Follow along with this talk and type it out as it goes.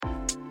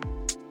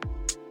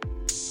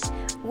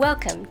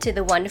Welcome to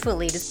the Wonderful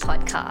Leaders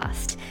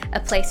Podcast, a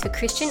place for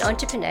Christian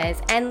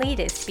entrepreneurs and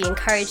leaders to be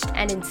encouraged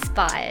and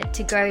inspired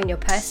to grow in your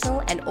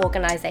personal and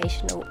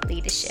organizational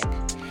leadership.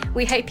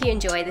 We hope you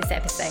enjoy this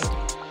episode.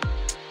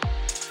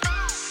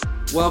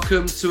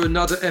 Welcome to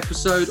another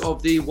episode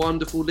of the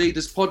Wonderful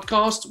Leaders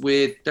Podcast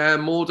with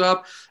Dan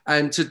Mordup.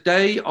 And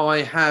today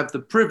I have the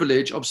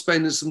privilege of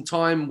spending some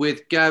time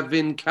with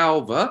Gavin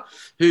Calver,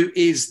 who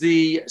is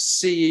the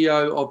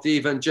CEO of the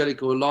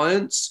Evangelical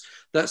Alliance.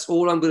 That's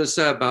all I'm going to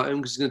say about him,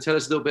 because he's going to tell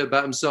us a little bit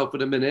about himself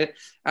in a minute.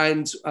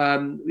 And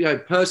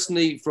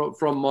personally,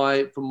 from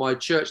my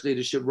church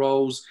leadership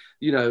roles,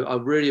 I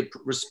really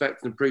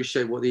respect and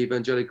appreciate what the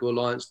Evangelical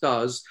Alliance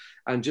does,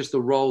 and just the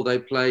role they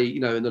play,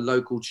 in the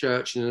local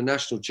church and in the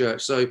national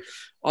church. So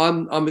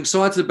I'm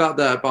excited about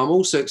that, but I'm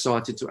also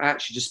excited to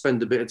actually just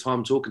spend a bit of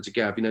time talking to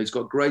Gav. He's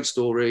got a great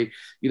story.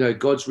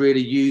 God's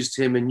really used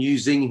him and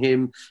using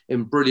him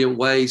in brilliant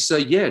ways. So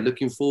yeah,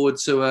 looking forward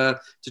to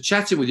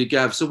chatting with you,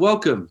 Gav. So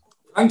welcome.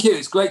 Thank you.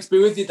 It's great to be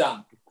with you,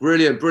 Dan.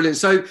 Brilliant.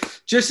 So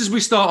just as we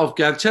start off,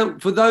 Gav,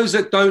 for those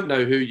that don't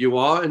know who you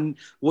are and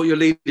what your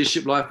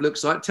leadership life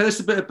looks like, tell us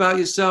a bit about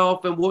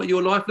yourself and what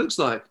your life looks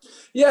like.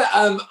 Yeah,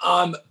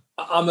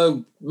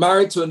 I'm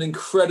married to an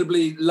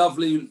incredibly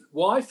lovely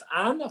wife,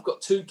 Anne. I've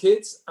got two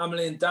kids,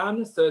 Emily and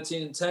Dan,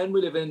 13 and 10. We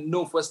live in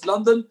northwest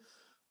London.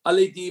 I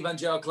lead the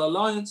Evangelical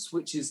Alliance,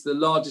 which is the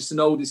largest and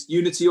oldest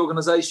unity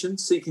organisation,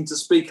 seeking to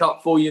speak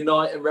up for,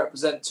 unite and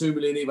represent 2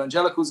 million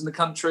evangelicals in the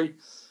country.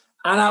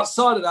 And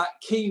outside of that,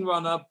 keen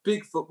runner,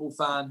 big football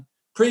fan.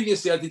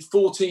 Previously, I did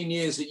 14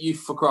 years at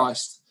Youth for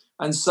Christ.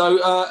 And so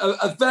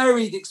a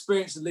varied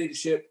experience in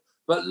leadership,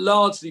 but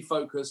largely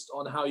focused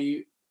on how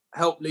you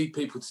help lead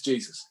people to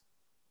Jesus.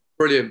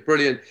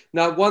 Brilliant.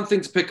 Now, one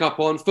thing to pick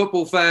up on,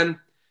 football fan,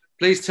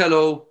 please tell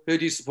all, who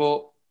do you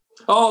support?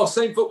 Oh,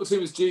 same football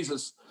team as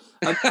Jesus.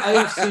 And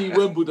AFC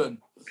Wimbledon.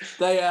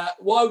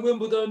 Why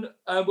Wimbledon?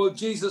 Well,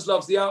 Jesus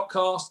loves the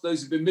outcast, those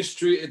who've been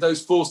mistreated,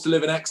 those forced to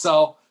live in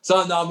exile.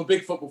 So no, I'm a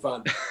big football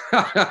fan.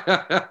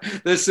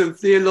 There's some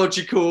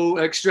theological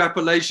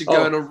extrapolation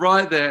going on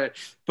right there,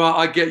 but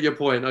I get your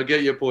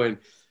point.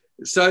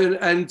 So,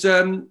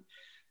 and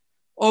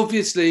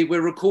obviously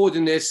we're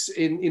recording this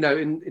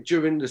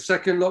during the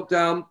second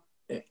lockdown.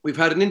 We've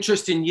had an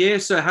interesting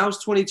year. So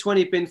how's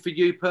 2020 been for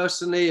you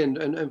personally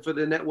and for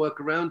the network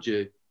around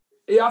you?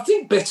 Yeah, I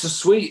think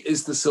bittersweet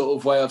is the sort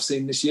of way I've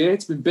seen this year.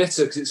 It's been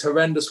bitter because it's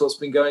horrendous what's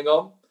been going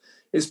on.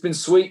 It's been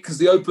sweet because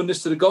the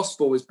openness to the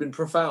gospel has been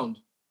profound.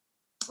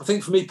 I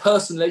think for me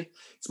personally,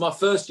 it's my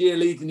first year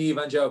leading the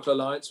Evangelical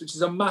Alliance, which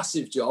is a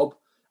massive job.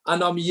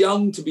 And I'm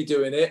young to be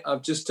doing it.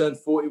 I've just turned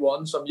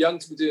 41, so I'm young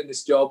to be doing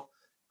this job.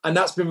 And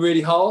that's been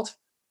really hard.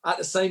 At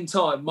the same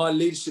time, my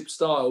leadership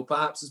style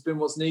perhaps has been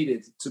what's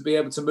needed to be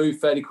able to move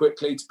fairly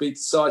quickly, to be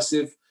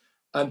decisive,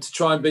 and to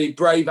try and be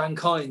brave and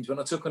kind. When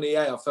I took on EA,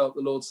 I felt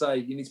the Lord say,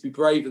 you need to be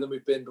braver than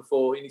we've been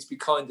before. You need to be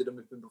kinder than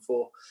we've been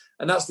before.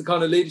 And that's the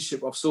kind of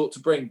leadership I've sought to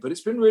bring. But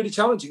it's been really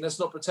challenging. Let's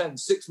not pretend.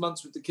 6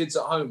 months with the kids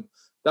at home,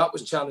 that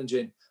was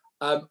challenging.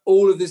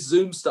 All of this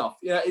Zoom stuff,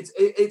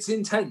 it's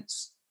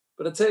intense.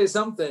 But I tell you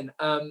something,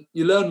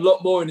 you learn a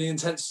lot more in the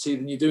intensity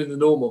than you do in the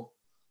normal.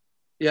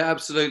 Yeah,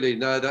 absolutely.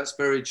 No, that's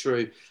very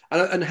true.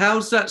 And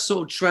how's that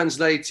sort of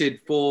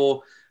translated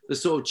for the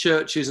sort of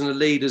churches and the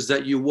leaders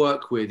that you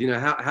work with?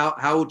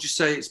 How would you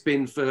say it's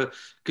been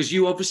because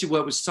you obviously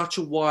work with such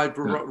a wide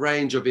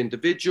range of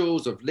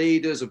individuals, of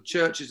leaders, of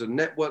churches, of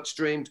network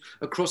streams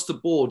across the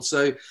board.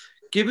 So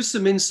give us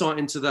some insight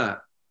into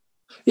that.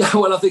 Yeah,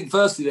 well, I think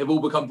firstly, they've all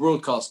become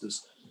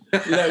broadcasters.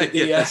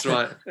 That's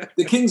right.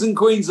 The kings and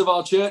queens of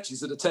our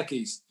churches are the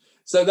techies.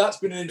 So that's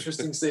been an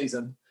interesting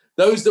season.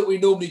 Those that we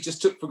normally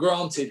just took for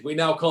granted, we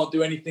now can't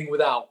do anything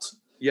without.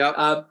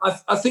 Yeah.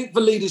 I think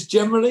for leaders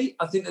generally,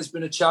 I think there's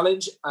been a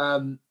challenge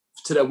to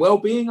their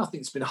well-being. I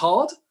think it's been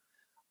hard.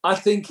 I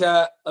think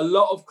a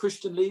lot of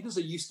Christian leaders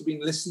are used to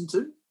being listened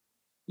to.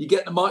 You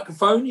get the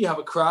microphone, you have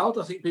a crowd.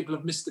 I think people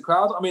have missed the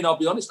crowd. I mean, I'll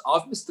be honest,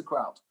 I've missed the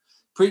crowd.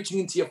 Preaching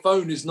into your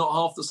phone is not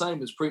half the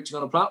same as preaching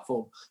on a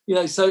platform.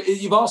 So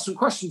you've asked some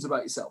questions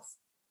about yourself.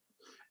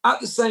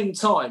 At the same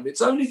time,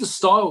 it's only the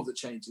style that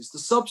changes. The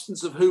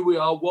substance of who we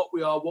are, what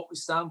we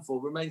stand for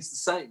remains the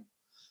same.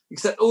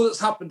 Except all that's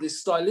happened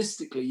is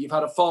stylistically, you've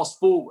had a fast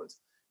forward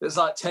that's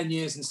like 10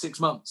 years and 6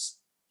 months.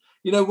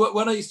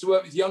 When I used to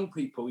work with young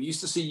people, you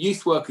used to see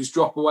youth workers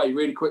drop away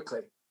really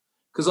quickly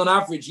because on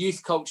average,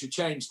 youth culture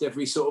changed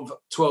every sort of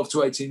 12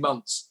 to 18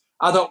 months.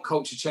 Adult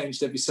culture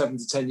changed every 7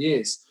 to 10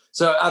 years.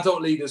 So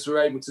adult leaders were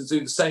able to do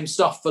the same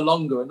stuff for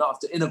longer and not have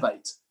to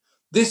innovate.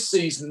 This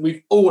season,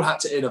 we've all had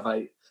to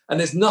innovate, and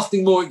there's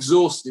nothing more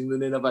exhausting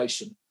than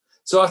innovation.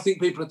 So I think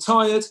people are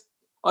tired.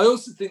 I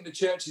also think the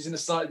church is in a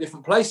slightly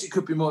different place. It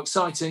could be more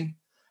exciting.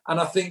 And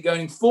I think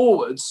going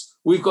forwards,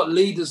 we've got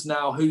leaders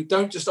now who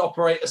don't just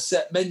operate a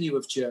set menu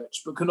of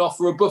church, but can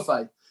offer a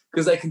buffet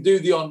because they can do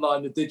the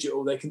online, the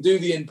digital, they can do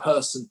the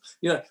in-person.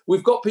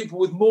 We've got people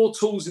with more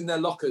tools in their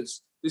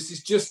lockers. This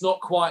is just not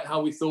quite how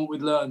we thought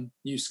we'd learn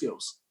new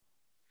skills.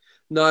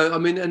 No, I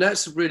mean, and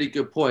that's a really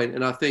good point.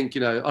 And I think,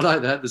 I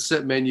like that, the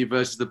set menu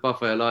versus the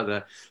buffet. I like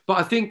that. But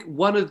I think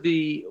one of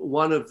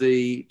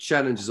the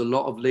challenges a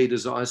lot of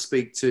leaders that I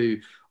speak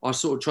to are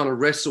sort of trying to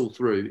wrestle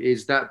through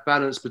is that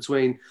balance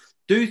between,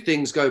 do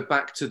things go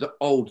back to the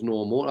old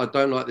normal? I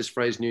don't like this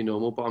phrase new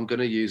normal, but I'm going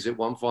to use it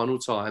one final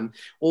time.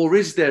 Or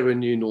is there a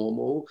new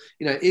normal?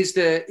 Is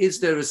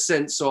there a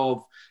sense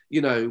of,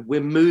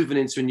 we're moving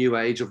into a new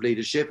age of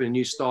leadership and a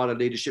new style of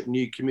leadership,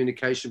 new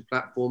communication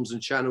platforms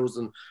and channels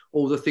and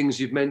all the things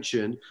you've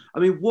mentioned. I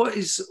mean,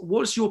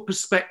 what's your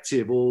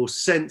perspective or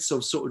sense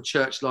of sort of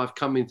church life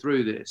coming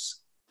through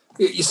this?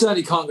 You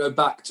certainly can't go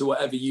back to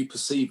whatever you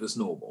perceive as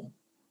normal.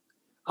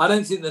 I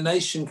don't think the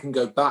nation can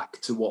go back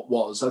to what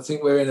was. I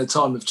think we're in a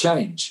time of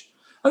change.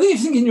 I think if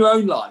you think in your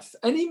own life,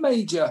 any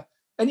major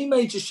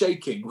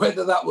shaking,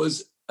 whether that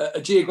was a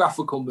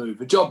geographical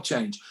move, a job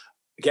change,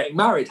 getting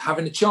married,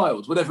 having a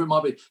child, whatever it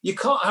might be, you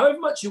can't, however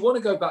much you want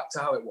to go back to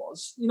how it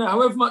was,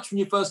 however much when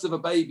you first have a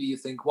baby, you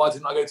think, why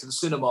didn't I go to the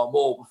cinema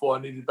more before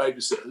I needed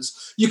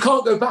babysitters? You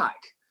can't go back.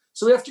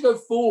 So we have to go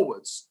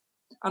forwards.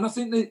 And I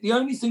think the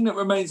only thing that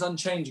remains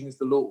unchanging is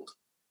the Lord.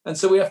 And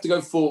so we have to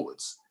go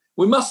forwards.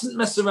 We mustn't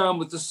mess around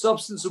with the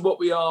substance of what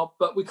we are,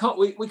 but we can't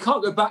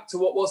go back to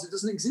what was. It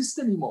doesn't exist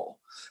anymore.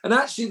 And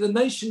actually the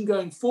nation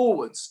going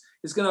forwards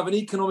is going to have an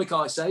economic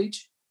ice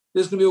age.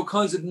 There's going to be all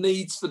kinds of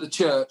needs for the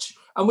church.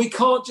 And we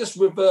can't just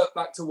revert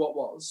back to what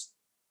was.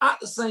 At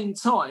the same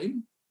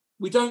time,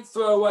 we don't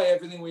throw away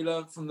everything we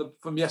learned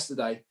from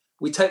yesterday.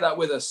 We take that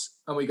with us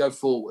and we go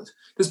forward.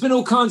 There's been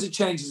all kinds of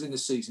changes in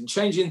this season,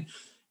 changing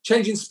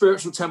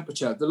spiritual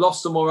temperature. The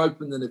lost are more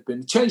open than they've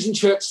been. Changing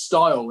church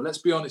style. Let's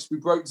be honest, we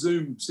broke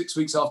Zoom 6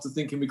 weeks after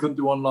thinking we couldn't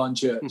do online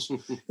church.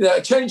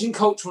 A changing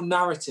cultural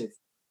narrative.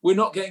 We're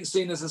not getting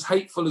seen as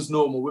hateful as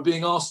normal. We're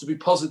being asked to be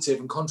positive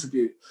and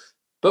contribute.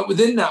 But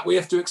within that, we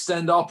have to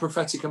extend our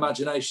prophetic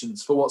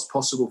imaginations for what's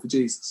possible for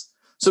Jesus.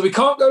 So we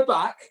can't go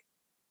back,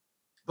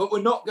 but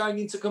we're not going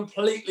into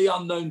completely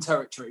unknown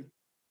territory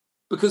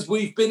because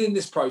we've been in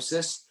this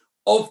process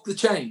of the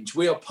change.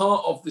 We are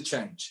part of the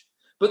change.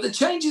 But the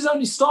change is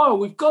only style.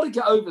 We've got to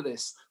get over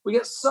this. We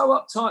get so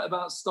uptight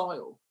about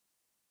style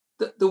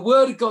that the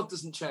word of God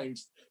doesn't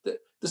change, that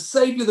the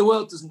Saviour of the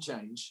world doesn't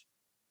change,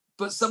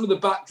 but some of the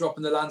backdrop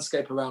and the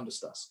landscape around us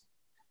does.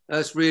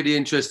 That's really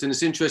interesting.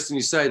 It's interesting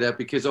you say that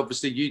because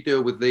obviously you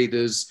deal with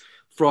leaders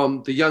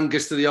from the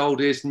youngest to the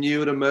oldest, new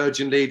and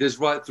emerging leaders,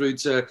 right through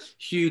to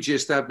hugely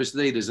established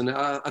leaders. And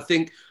I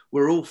think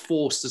we're all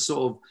forced to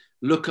sort of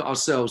look at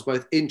ourselves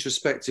both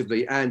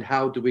introspectively and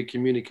how do we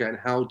communicate and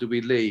how do we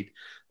lead.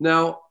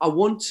 Now, I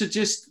want to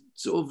just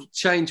sort of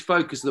change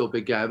focus a little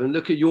bit, Gav, and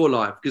look at your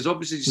life, because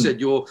obviously you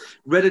said you're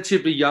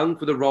relatively young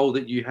for the role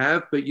that you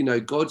have, but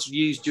God's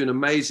used you in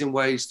amazing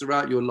ways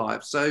throughout your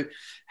life. So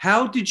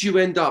how did you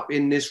end up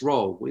in this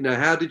role?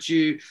 How did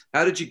you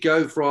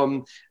go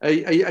from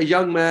a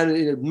young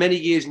man, many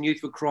years in Youth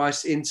for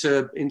Christ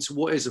into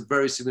what is a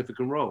very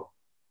significant role?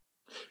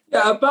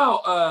 Yeah,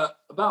 about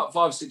 5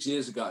 or 6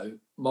 years ago,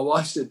 my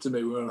wife said to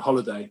me, we were on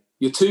holiday,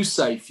 "You're too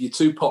safe, you're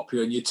too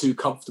popular, and you're too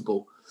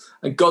comfortable.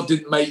 And God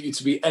didn't make you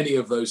to be any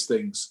of those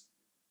things.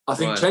 I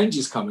think change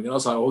is coming." And I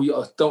was like,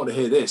 I don't want to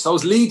hear this. I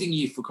was leading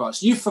Youth for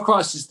Christ. Youth for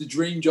Christ is the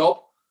dream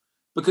job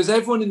because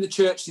everyone in the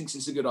church thinks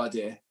it's a good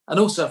idea. And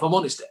also, if I'm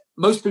honest,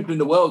 most people in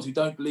the world who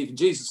don't believe in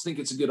Jesus think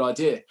it's a good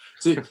idea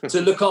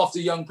to look after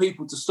young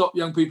people, to stop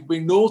young people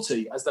being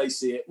naughty as they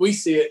see it. We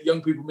see it,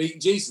 young people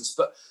meeting Jesus.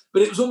 But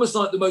it was almost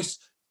like the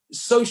most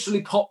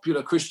socially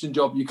popular Christian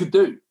job you could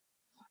do.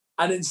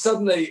 And then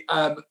suddenly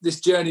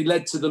this journey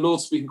led to the Lord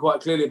speaking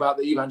quite clearly about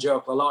the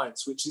Evangelical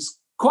Alliance, which is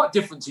quite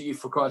different to Youth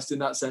for Christ in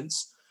that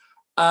sense.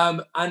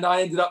 And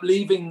I ended up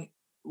leaving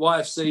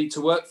YFC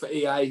to work for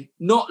EA,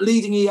 not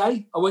leading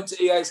EA. I went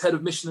to EA as head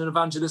of mission and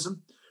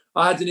evangelism.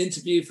 I had an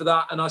interview for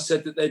that and I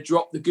said that they'd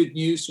dropped the good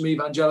news from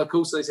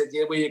Evangelical. So they said,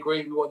 yeah, we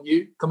agree. We want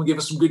you. Come and give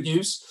us some good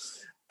news.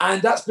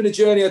 And that's been a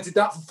journey. I did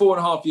that for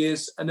 4.5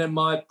 years. And then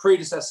my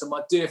predecessor,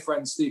 my dear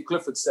friend, Steve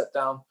Clifford, stepped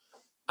down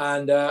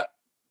and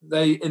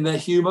they, in their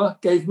humour,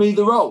 gave me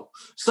the role.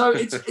 So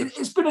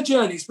it's been a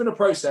journey. It's been a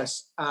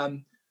process.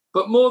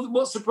 But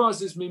what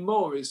surprises me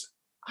more is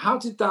how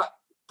did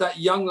that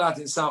young lad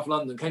in South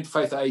London came to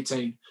faith at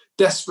 18,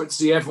 desperate to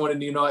see everyone in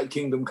the United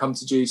Kingdom come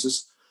to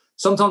Jesus.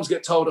 Sometimes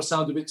get told I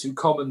sound a bit too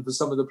common for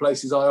some of the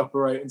places I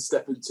operate and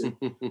step into.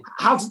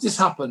 How did this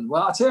happen?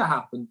 Well, I'll tell you how it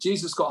happened.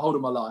 Jesus got hold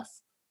of my life.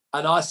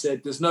 And I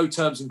said, there's no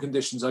terms and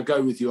conditions. I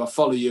go with you. I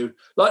follow you.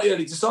 Like the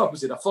early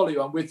disciples did, I follow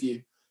you. I'm with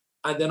you.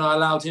 And then I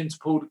allowed him to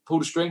pull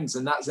the strings.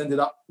 And that's ended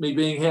up me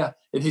being here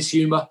in his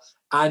humour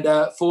and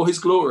for his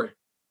glory.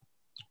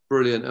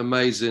 Brilliant,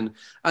 amazing.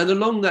 And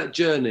along that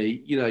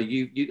journey, you as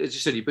you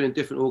said, you've been in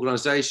different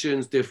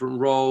organisations, different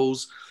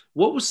roles.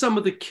 What were some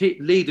of the key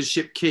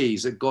leadership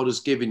keys that God has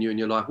given you in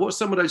your life? What are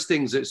some of those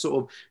things that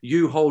sort of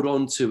you hold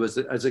on to as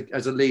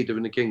a leader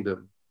in the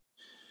kingdom?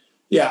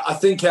 Yeah, I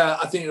think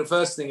the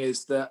first thing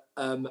is that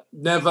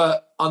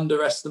never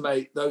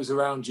underestimate those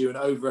around you and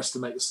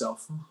overestimate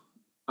yourself.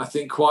 I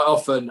think quite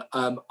often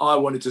I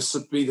wanted to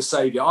be the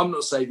saviour. I'm not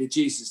the saviour,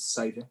 Jesus is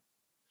the saviour.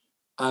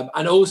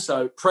 And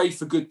also pray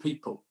for good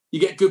people. You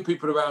get good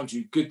people around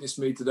you. Goodness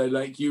me, do they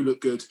make you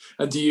look good?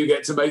 And do you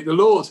get to make the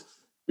Lord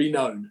be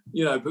known?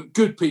 But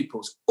good people.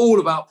 It's all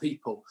about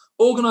people.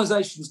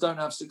 Organizations don't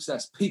have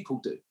success. People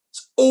do.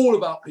 It's all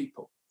about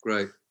people.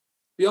 Great.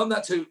 Beyond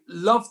that too,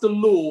 love the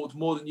Lord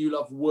more than you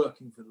love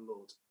working for the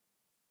Lord.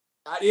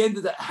 At the end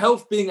of that,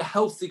 being a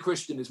healthy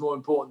Christian is more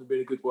important than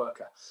being a good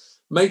worker.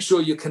 Make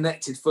sure you're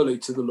connected fully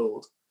to the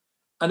Lord.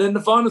 And then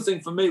the final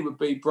thing for me would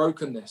be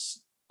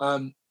brokenness.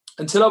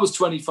 Until I was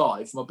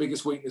 25, my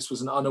biggest weakness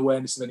was an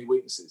unawareness of any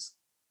weaknesses.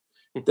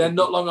 Then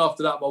not long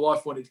after that, my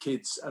wife wanted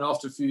kids. And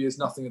after a few years,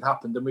 nothing had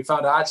happened. And we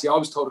found out, actually, I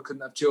was told I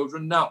couldn't have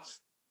children. Now,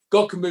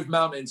 God can move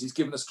mountains. He's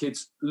given us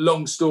kids.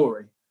 Long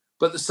story.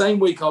 But the same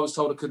week I was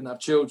told I couldn't have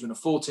children, a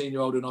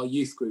 14-year-old in our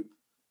youth group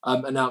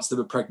announced they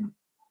were pregnant.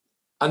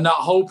 And that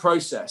whole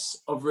process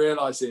of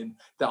realizing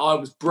that I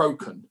was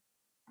broken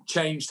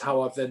changed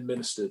how I've then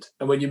ministered.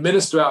 And when you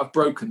minister out of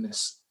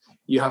brokenness,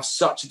 you have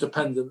such a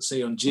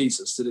dependency on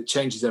Jesus that it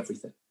changes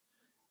everything.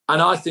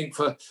 And I think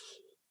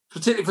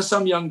particularly for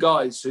some young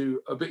guys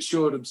who are a bit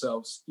sure of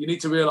themselves, you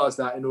need to realize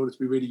that in order to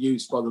be really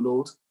used by the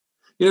Lord.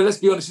 Let's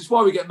be honest, it's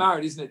why we get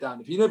married, isn't it, Dan?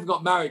 If you never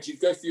got married,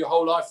 you'd go through your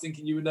whole life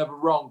thinking you were never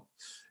wrong.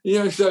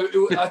 I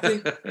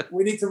think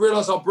we need to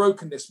realize our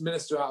brokenness,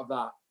 minister out of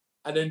that,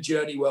 and then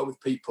journey well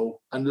with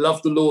people and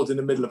love the Lord in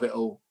the middle of it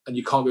all. And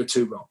you can't go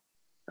too wrong.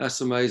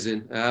 That's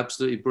amazing.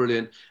 Absolutely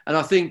brilliant. And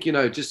I think,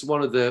 just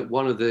one of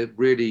the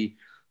really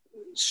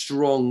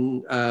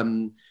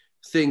strong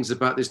things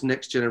about this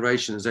next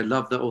generation is they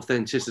love the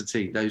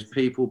authenticity, those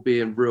people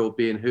being real,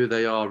 being who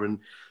they are. And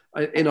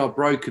in our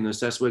brokenness,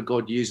 that's where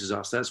God uses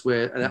us. That's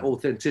where that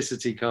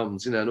authenticity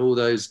comes, and all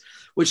those,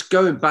 which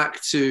going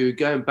back to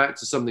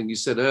something you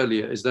said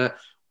earlier, is that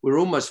we're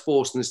almost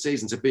forced in this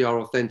season to be our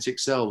authentic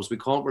selves. We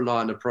can't rely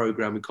on a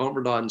program. We can't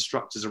rely on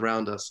instructors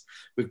around us.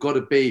 We've got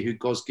to be who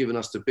God's given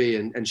us to be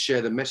and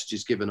share the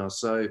messages given us.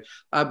 So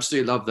I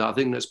absolutely love that. I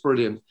think that's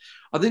brilliant.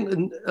 I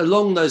think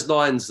along those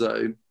lines,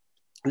 though,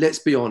 let's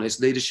be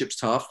honest, leadership's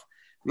tough.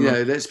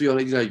 Let's be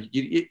honest,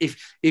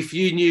 if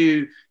you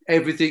knew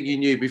everything you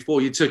knew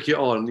before you took it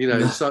on,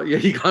 so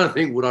you kind of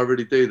think, would I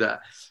really do that?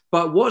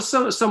 But what's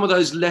some of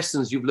those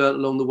lessons you've learned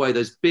along the way,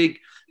 those big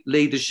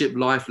leadership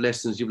life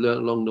lessons you've learned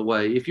along the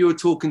way? If you were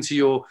talking to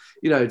your,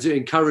 to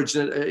encourage,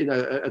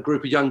 a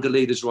group of younger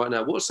leaders right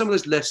now, what are some of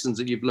those lessons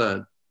that you've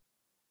learned?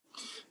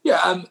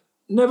 Yeah,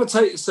 never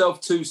take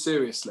yourself too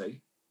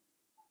seriously.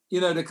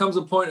 There comes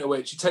a point at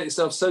which you take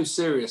yourself so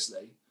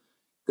seriously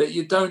that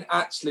you don't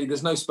actually,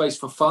 there's no space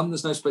for fun,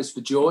 there's no space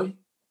for joy.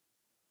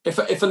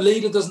 If a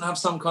leader doesn't have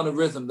some kind of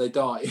rhythm, they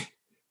die.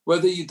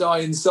 Whether you die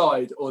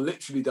inside or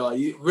literally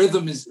die,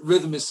 rhythm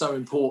is so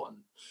important.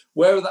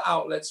 Where are the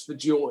outlets for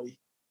joy?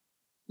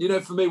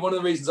 For me, one of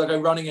the reasons I go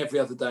running every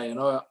other day, and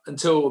I,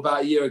 until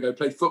about a year ago,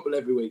 played football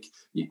every week.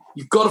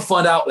 You've got to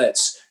find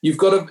outlets. You've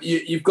got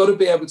to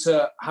be able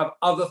to have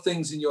other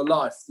things in your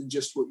life than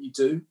just what you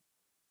do.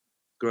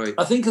 Great.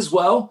 I think as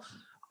well,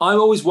 I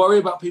always worry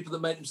about people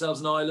that make themselves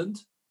an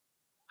island.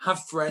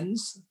 Have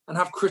friends and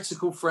have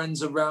critical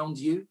friends around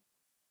you.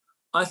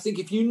 I think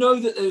if you know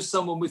that there's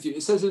someone with you,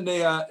 it says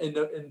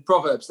in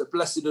Proverbs that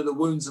blessed are the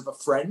wounds of a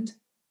friend.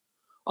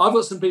 I've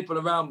got some people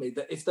around me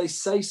that if they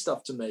say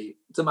stuff to me,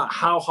 no matter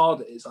how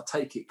hard it is, I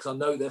take it because I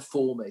know they're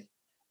for me.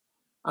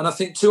 And I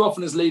think too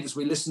often as leaders,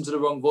 we listen to the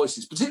wrong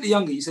voices, particularly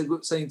younger. You said,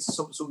 we're saying to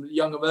some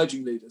young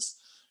emerging leaders,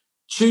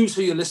 choose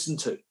who you listen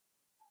to,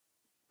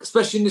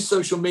 especially in this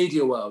social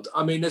media world.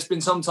 I mean, there's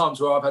been some times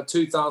where I've had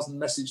 2,000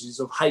 messages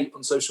of hate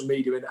on social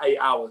media in 8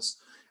 hours.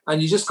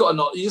 And you just got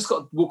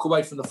to walk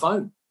away from the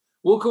phone.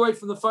 Walk away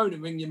from the phone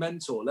and ring your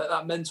mentor. Let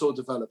that mentor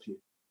develop you.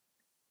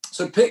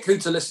 So pick who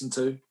to listen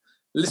to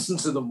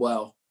them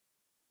well,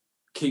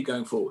 keep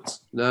going forwards.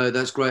 No,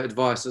 that's great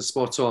advice. That's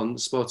spot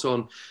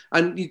on.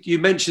 And you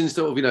mentioned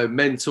sort of,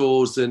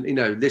 mentors and,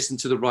 listen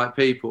to the right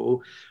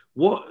people.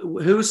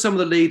 Who are some of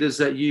the leaders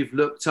that you've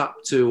looked up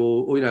to,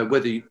 or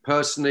whether you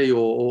personally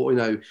or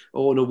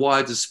on a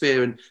wider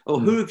sphere, or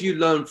who have you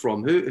learned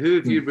from? Who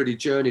have you really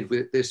journeyed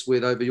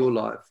with over your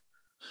life?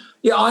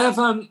 Yeah, I have.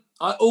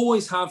 I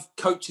always have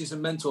coaches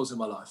and mentors in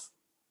my life.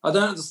 I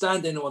don't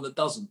understand anyone that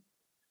doesn't.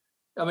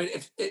 I mean,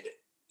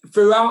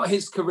 throughout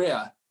his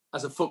career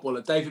as a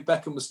footballer, David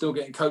Beckham was still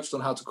getting coached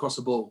on how to cross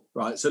a ball,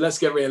 right? So let's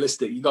get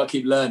realistic. You've got to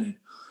keep learning.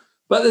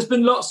 But there's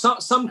been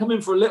some come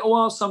in for a little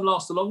while, some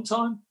last a long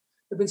time.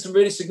 There have been some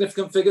really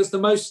significant figures. The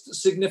most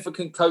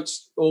significant coach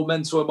or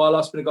mentor in my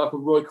life has been a guy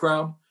called Roy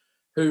Crown,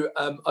 who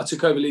I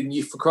took over leading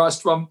Youth for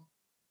Christ from.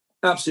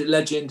 Absolute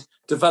legend.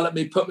 Developed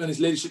me, put me on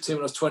his leadership team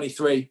when I was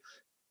 23,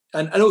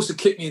 and also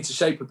kicked me into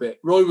shape a bit.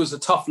 Roy was a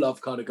tough love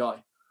kind of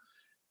guy.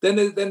 Then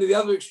at the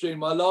other extreme,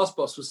 my last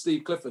boss was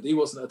Steve Clifford. He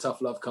wasn't a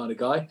tough love kind of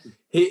guy.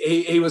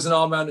 He was an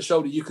arm around the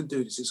shoulder. You can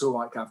do this. It's all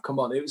right, Gav. Come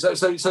on. So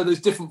there's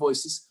different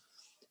voices.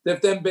 There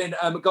have then been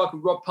a guy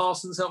called Rob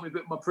Parsons helped me a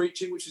bit with my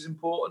preaching, which is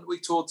important. We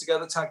toured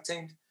together, tag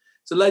teamed.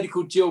 There's a lady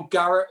called Jill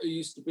Garrett, who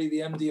used to be the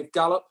MD of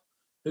Gallup,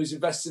 who's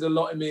invested a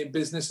lot in me in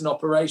business and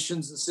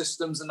operations and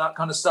systems and that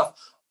kind of stuff.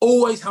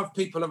 Always have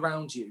people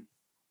around you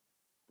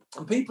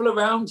and people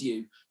around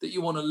you that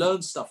you want to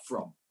learn stuff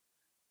from.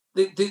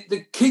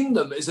 The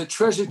kingdom is a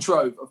treasure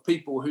trove of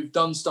people who've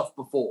done stuff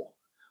before.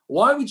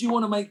 Why would you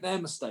want to make their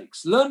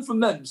mistakes? Learn from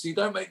them so you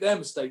don't make their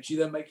mistakes. You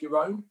then make your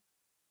own.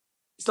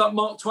 It's like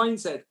Mark Twain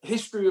said,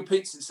 history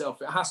repeats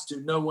itself. It has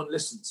to. No one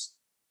listens.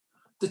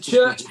 The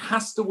church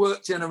has to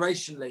work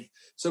generationally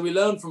so we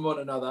learn from one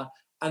another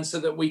and so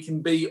that we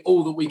can be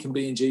all that we can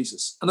be in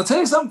Jesus. And I'll tell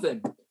you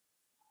something.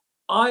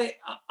 I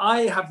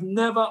have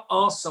never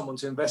asked someone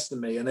to invest in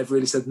me and they've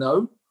really said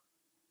no.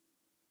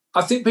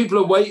 I think people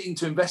are waiting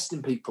to invest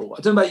in people.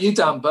 I don't know about you,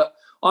 Dan, but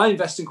I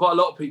invest in quite a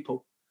lot of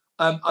people.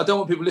 I don't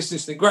want people listening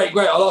to think, great,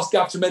 I'll ask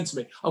Gav to mentor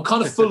me. I'm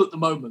kind of full at the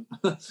moment.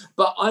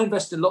 But I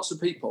invest in lots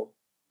of people.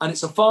 And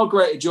it's a far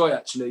greater joy,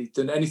 actually,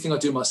 than anything I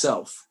do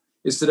myself,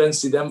 is to then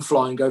see them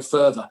fly and go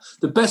further.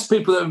 The best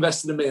people that have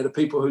invested in me are the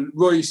people who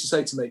Roy used to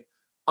say to me,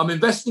 I'm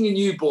investing in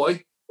you,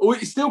 boy. Oh,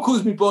 he still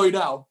calls me boy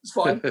now. It's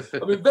fine.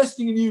 I'm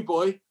investing in you,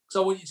 boy, because I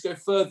want you to go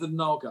further than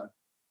I'll go.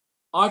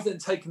 I've then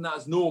taken that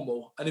as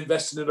normal and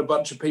invested in a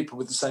bunch of people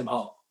with the same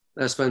heart.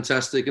 That's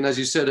fantastic. And as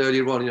you said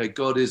earlier on,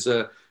 God is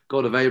a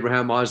God of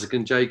Abraham, Isaac,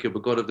 and Jacob, a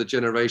God of the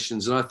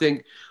generations. And I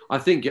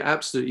think you're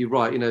absolutely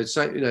right.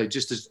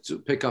 Just to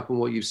pick up on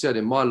what you've said,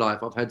 in my life,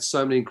 I've had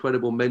so many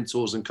incredible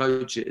mentors and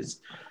coaches,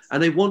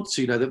 and they want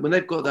to, that when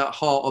they've got that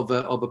heart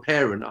of a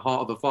parent, a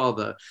heart of a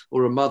father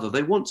or a mother,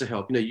 they want to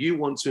help. You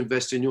want to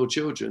invest in your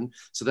children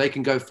so they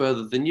can go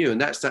further than you.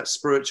 And that's that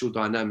spiritual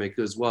dynamic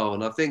as well.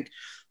 And I think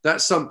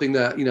that's something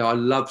that, I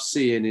love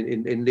seeing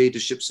in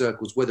leadership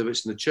circles, whether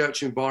it's in the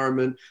church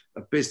environment,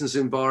 a business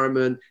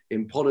environment,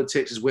 in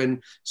politics, is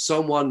when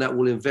someone that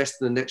will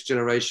invest in the next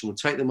generation will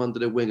take them under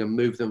their wing and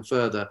move them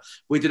further.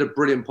 We did a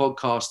brilliant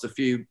podcast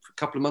a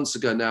couple of months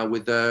ago now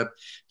with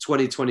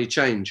 2020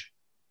 Change,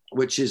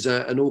 which is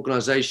an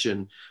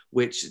organisation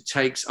which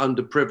takes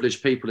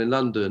underprivileged people in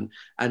London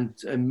and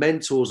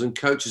mentors and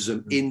coaches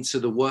them into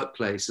the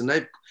workplace.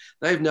 And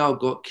they've now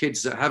got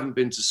kids that haven't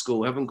been to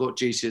school, haven't got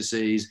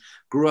GCSEs,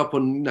 grew up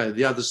on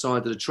the other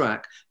side of the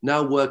track,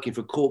 now working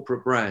for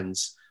corporate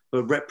brands,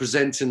 but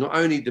representing not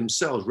only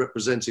themselves,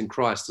 representing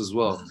Christ as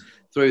well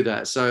through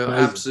that. So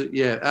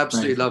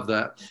absolutely love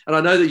that. And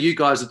I know that you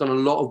guys have done a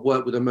lot of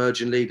work with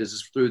emerging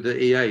leaders through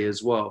the EA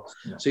as well.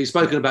 Yeah. So you've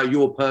spoken about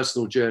your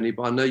personal journey,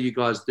 but I know you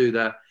guys do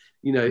that,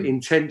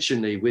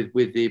 intentionally with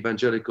the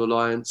Evangelical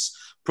Alliance,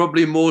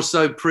 probably more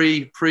so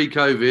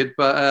pre-COVID,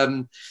 but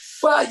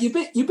well,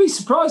 you'd be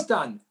surprised,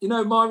 Dan.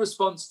 My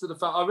response to the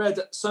fact, I read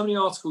so many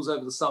articles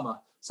over the summer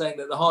saying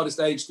that the hardest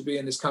age to be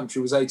in this country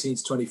was 18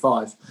 to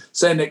 25,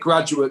 saying that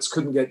graduates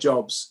couldn't get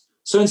jobs.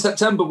 So in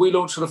September, we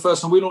launched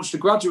a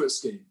graduate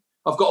scheme.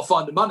 I've got to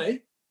find the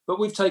money, but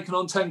we've taken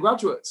on 10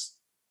 graduates.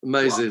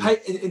 Amazing.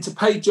 Into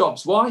paid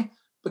jobs. Why?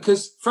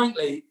 Because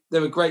frankly,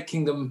 they're a great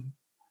kingdom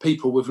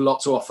people with a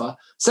lot to offer.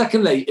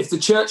 Secondly, if the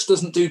church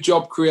doesn't do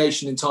job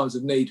creation in times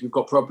of need, we've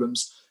got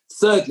problems.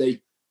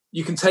 Thirdly,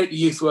 you can take the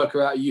youth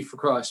worker out of Youth for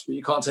Christ, but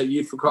you can't take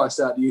Youth for Christ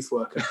out of the youth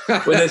worker.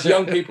 When there's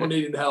young people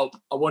needing help,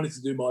 I wanted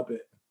to do my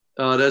bit.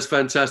 Oh, that's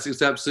fantastic.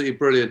 It's absolutely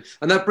brilliant.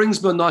 And that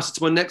brings me nicely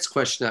to my next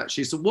question,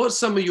 actually. So what's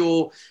some of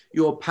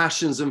your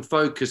passions and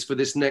focus for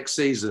this next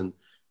season?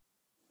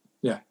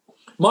 Yeah.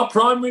 My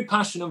primary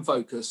passion and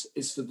focus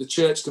is for the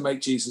church to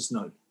make Jesus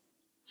known.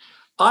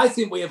 I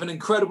think we have an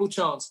incredible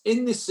chance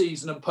in this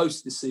season and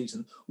post this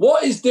season.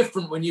 What is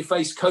different when you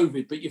face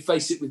COVID, but you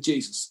face it with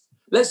Jesus?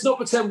 Let's not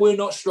pretend we're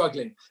not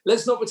struggling.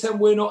 Let's not pretend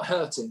we're not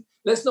hurting.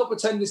 Let's not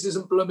pretend this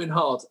isn't blooming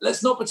hard.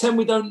 Let's not pretend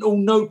we don't all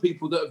know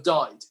people that have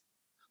died.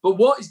 But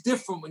what is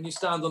different when you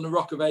stand on the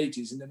rock of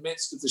ages in the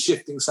midst of the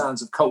shifting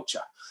sands of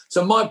culture?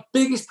 So my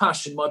biggest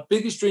passion, my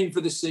biggest dream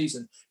for this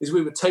season is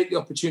we would take the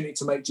opportunity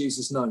to make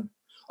Jesus known.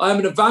 I am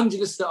an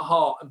evangelist at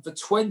heart, and for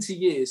 20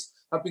 years,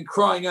 I've been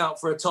crying out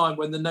for a time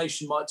when the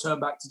nation might turn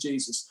back to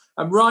Jesus.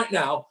 And right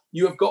now,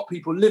 you have got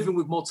people living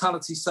with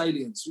mortality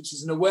salience, which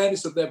is an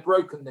awareness of their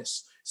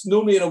brokenness. It's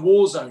normally in a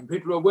war zone.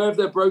 People are aware of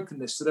their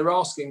brokenness, so they're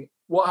asking,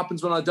 what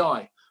happens when I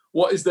die?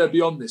 What is there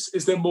beyond this?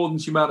 Is there more than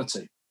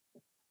humanity?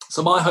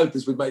 So my hope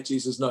is we'd make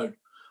Jesus known.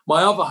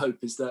 My other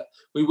hope is that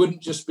we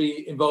wouldn't just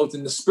be involved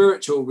in the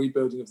spiritual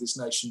rebuilding of this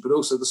nation, but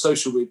also the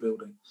social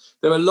rebuilding.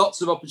 There are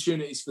lots of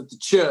opportunities for the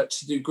church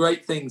to do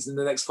great things in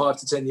the next 5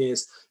 to 10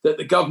 years that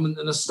the government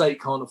and the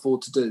state can't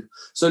afford to do.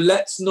 So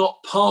let's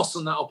not pass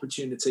on that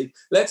opportunity.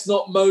 Let's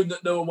not moan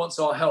that no one wants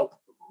our help.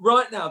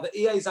 Right now, the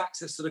EA's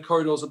access to the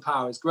corridors of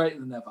power is greater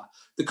than ever.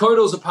 The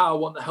corridors of power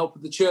want the help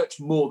of the church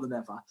more than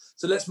ever.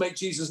 So let's make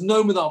Jesus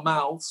known with our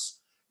mouths.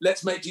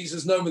 Let's make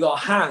Jesus known with our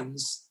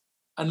hands.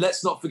 And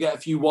let's not forget a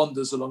few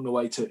wonders along the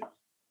way too.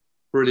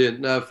 Brilliant.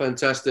 No,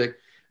 fantastic.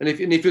 And if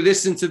you're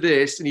listening to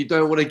this and you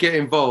don't want to get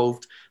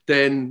involved,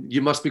 then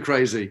you must be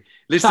crazy.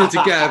 Listening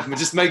to Gav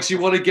just makes you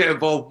want to get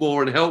involved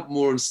more and help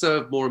more and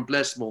serve more and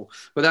bless more.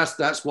 But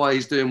that's why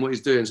he's doing what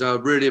he's doing. So I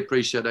really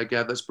appreciate that,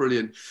 Gav. That's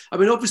brilliant. I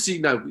mean,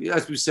 obviously,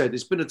 as we said,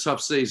 it's been a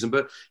tough season.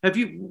 But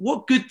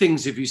what good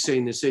things have you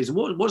seen this season?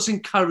 What's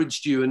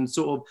encouraged you and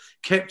sort of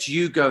kept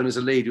you going as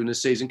a leader in the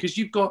season? Because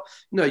you've got,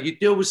 you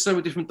deal with so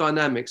many different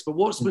dynamics. But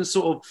what's been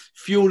sort of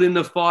fueling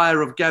the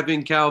fire of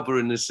Gavin Calver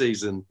in this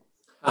season?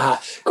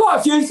 Quite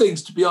a few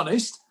things, to be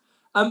honest.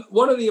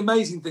 One of the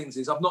amazing things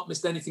is I've not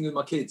missed anything with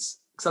my kids,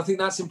 because I think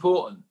that's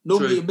important.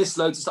 Normally you miss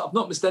loads of stuff. I've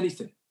not missed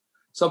anything.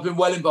 So I've been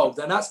well involved,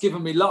 and that's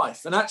given me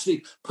life. And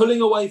actually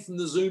pulling away from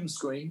the Zoom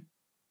screen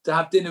to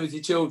have dinner with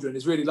your children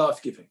is really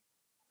life-giving.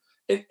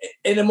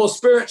 In a more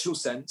spiritual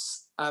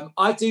sense,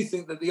 I do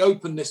think that the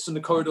openness from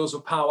the corridors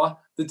of power,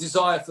 the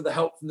desire for the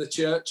help from the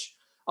church,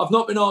 I've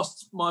not been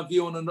asked my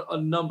view on a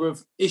number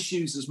of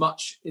issues as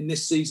much in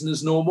this season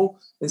as normal.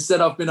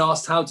 Instead, I've been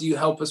asked, how do you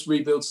help us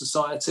rebuild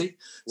society?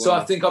 Wow. So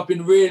I think I've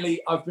been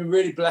really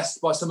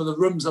blessed by some of the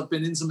rooms I've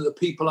been in, some of the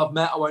people I've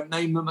met. I won't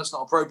name them, that's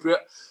not appropriate,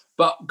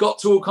 but got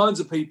to all kinds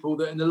of people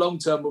that in the long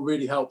term will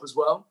really help as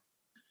well.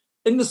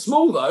 In the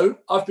small, though,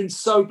 I've been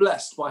so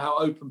blessed by how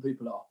open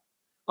people are.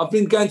 I've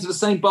been going to the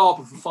same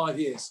barber for 5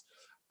 years.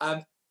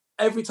 And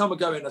every time I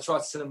go in, I try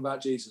to tell them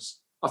about Jesus.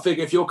 I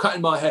figure if you're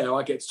cutting my hair,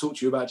 I get to talk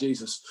to you about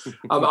Jesus.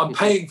 I'm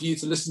paying for you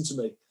to listen to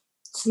me.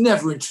 It's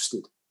never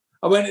interested.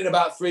 I went in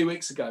about 3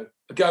 weeks ago.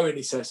 I go in,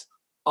 he says,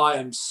 I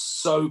am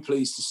so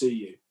pleased to see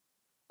you.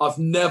 I've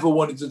never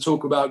wanted to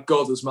talk about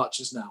God as much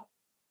as now.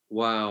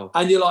 Wow.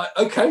 And you're like,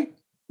 okay,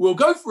 we'll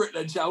go for it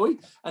then, shall we?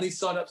 And he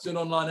signed up to an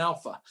online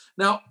alpha.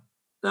 Now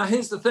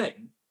here's the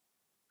thing.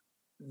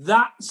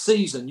 That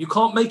season, you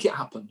can't make it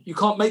happen. You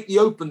can't make the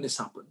openness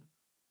happen.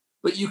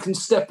 But you can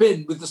step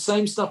in with the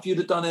same stuff you'd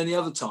have done any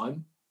other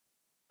time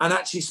and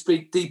actually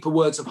speak deeper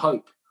words of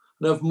hope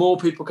and have more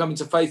people coming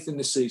to faith in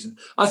this season.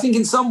 I think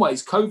in some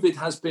ways, COVID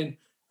has been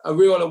a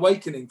real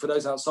awakening for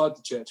those outside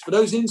the church. For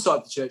those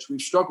inside the church, we've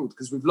struggled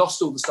because we've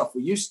lost all the stuff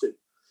we used to.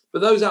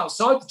 But those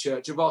outside the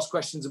church have asked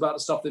questions about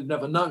the stuff they've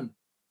never known.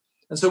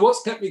 And so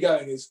what's kept me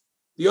going is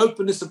the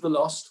openness of the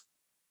lost,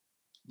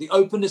 the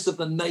openness of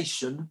the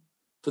nation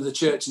for the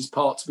church's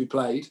part to be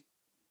played,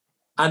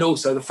 and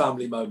also the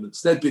family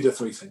moments. There'd be the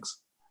three things.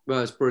 Well,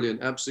 it's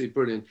brilliant, absolutely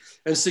brilliant.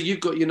 And so you've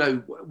got,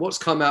 what's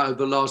come out of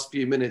the last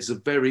few minutes, a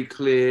very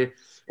clear,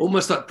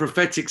 almost like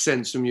prophetic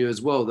sense from you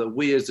as well, that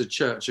we as a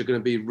church are going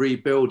to be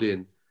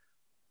rebuilding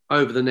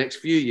over the next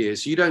few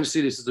years. So you don't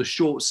see this as a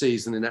short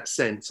season in that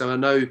sense. So I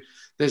know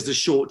there's the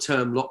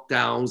short-term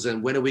lockdowns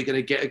and when are we going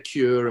to get a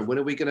cure and when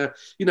are we going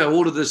to,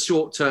 all of the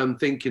short-term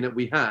thinking that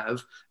we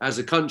have as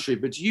a country.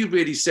 But do you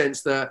really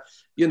sense that,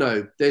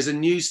 there's a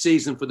new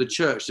season for the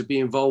church to be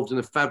involved in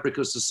the fabric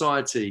of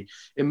society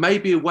in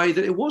maybe a way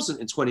that it wasn't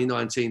in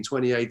 2019,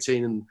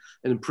 2018 and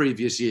in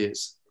previous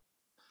years?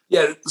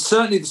 Yeah,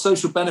 certainly the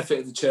social benefit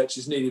of the church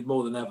is needed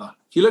more than ever.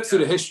 If you look through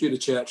the history of the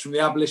church, from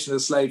the abolition of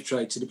the slave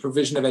trade to the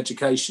provision of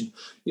education,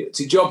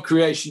 to job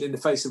creation in the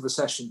face of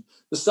recession,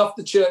 the stuff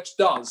the church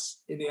does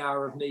in the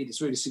hour of need is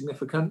really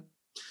significant.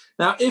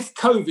 Now, if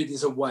COVID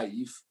is a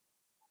wave,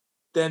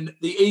 then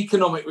the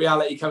economic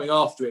reality coming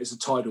after it is a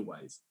tidal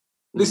wave.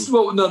 This is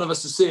what none of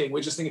us are seeing.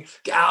 We're just thinking,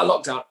 get out of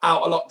lockdown,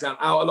 out of lockdown,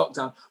 out of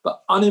lockdown.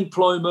 But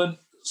unemployment,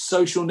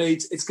 social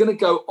needs, it's going to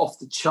go off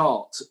the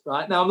chart,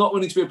 right? Now, I'm not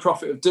wanting to be a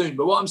prophet of doom,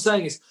 but what I'm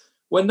saying is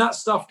when that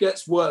stuff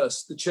gets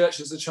worse, the church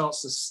has a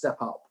chance to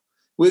step up.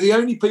 We're the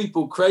only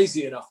people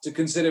crazy enough to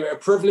consider it a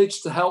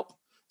privilege to help,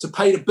 to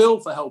pay the bill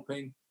for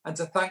helping, and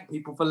to thank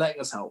people for letting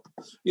us help,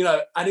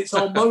 and it's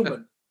our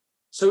moment.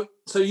 So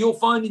you'll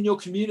find in your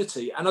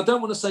community, and I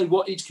don't want to say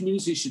what each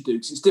community should do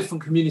because it's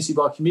different community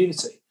by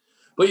community,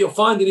 but you'll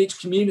find in each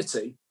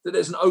community that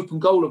there's an open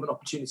goal of an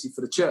opportunity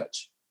for the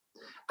church.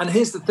 And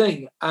here's the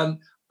thing,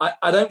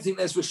 I don't think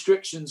there's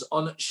restrictions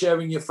on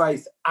sharing your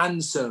faith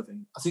and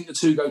serving. I think the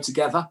two go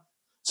together.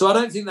 So I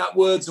don't think that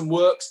words and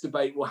works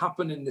debate will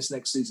happen in this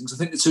next season, because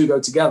I think the two go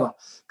together.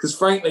 Because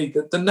frankly,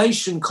 the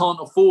nation can't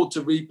afford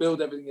to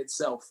rebuild everything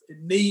itself.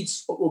 It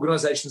needs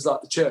organisations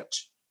like the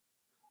church.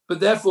 But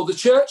therefore, the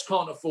church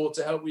can't afford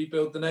to help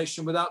rebuild the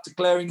nation without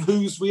declaring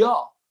whose we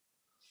are.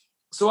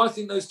 So I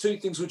think those two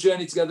things will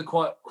journey together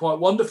quite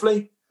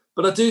wonderfully.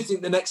 But I do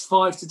think the next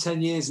 5 to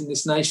 10 years in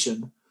this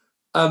nation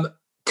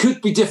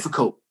could be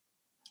difficult.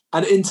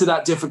 And into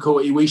that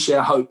difficulty, we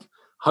share hope.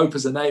 Hope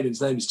is a name, and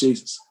his name is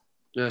Jesus.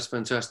 That's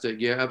fantastic.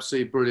 Yeah,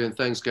 absolutely brilliant.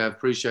 Thanks, Gav.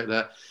 Appreciate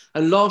that.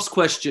 And last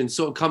question,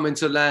 sort of coming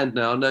to land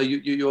now. I know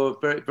you're a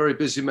very, very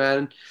busy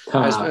man,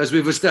 as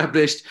we've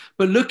established.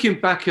 But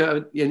looking back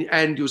at,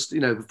 and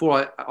you're,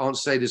 before I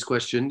say this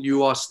question,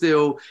 you are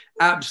still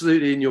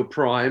absolutely in your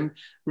prime,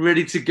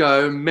 ready to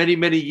go, many,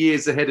 many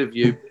years ahead of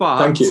you. But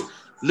thank you.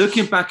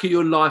 Looking back at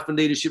your life and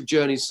leadership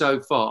journey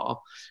so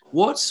far,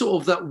 what's sort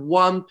of that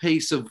one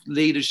piece of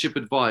leadership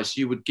advice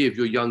you would give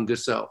your younger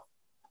self?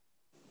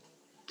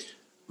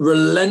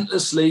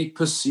 Relentlessly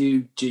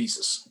pursue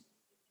Jesus.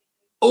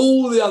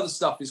 All the other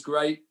stuff is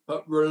great,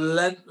 but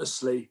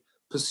relentlessly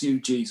pursue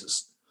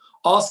Jesus.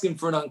 Ask him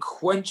for an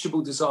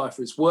unquenchable desire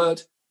for his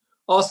word.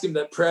 Ask him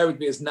that prayer would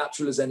be as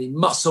natural as any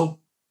muscle.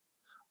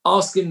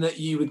 Ask him that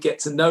you would get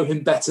to know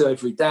him better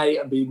every day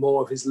and be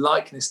more of his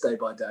likeness day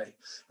by day,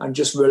 and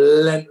just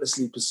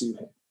relentlessly pursue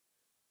him.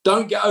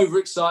 Don't get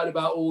overexcited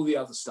about all the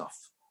other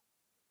stuff.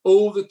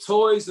 All the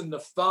toys and the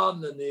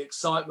fun and the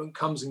excitement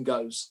comes and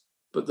goes,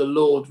 but the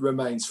Lord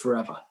remains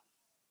forever.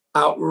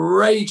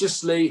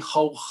 Outrageously,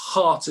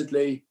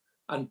 wholeheartedly,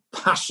 and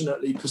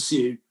passionately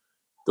pursue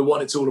the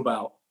one it's all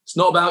about. It's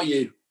not about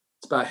you.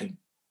 It's about him.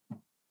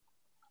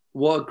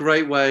 What a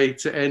great way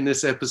to end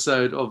this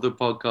episode of the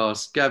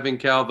podcast. Gavin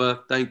Calver,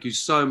 thank you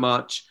so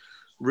much.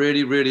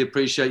 Really, really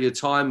appreciate your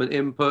time and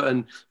input.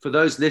 And for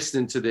those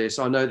listening to this,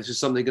 I know this is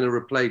something going to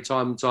replay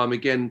time and time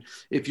again.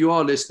 If you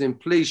are listening,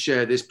 please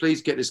share this.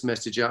 Please get this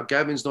message out.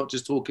 Gavin's not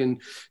just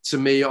talking to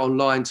me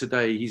online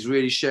today. He's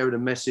really sharing a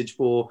message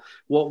for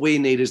what we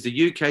need as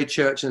the UK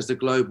church and as the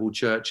global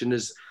church. And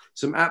there's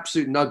some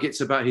absolute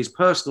nuggets about his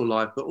personal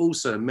life, but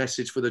also a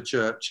message for the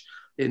church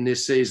in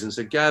this season.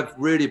 So Gav,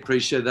 really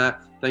appreciate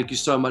that. Thank you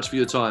so much for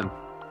your time.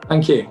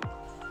 Thank you.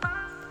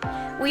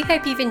 We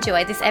hope you've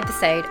enjoyed this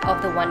episode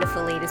of the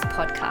Wonderful Leaders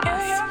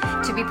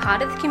podcast. To be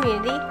part of the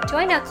community,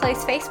 join our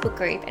close Facebook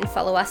group and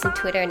follow us on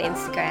Twitter and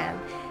Instagram.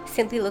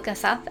 Simply look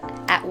us up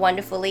at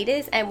Wonderful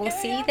Leaders and we'll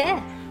see you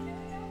there.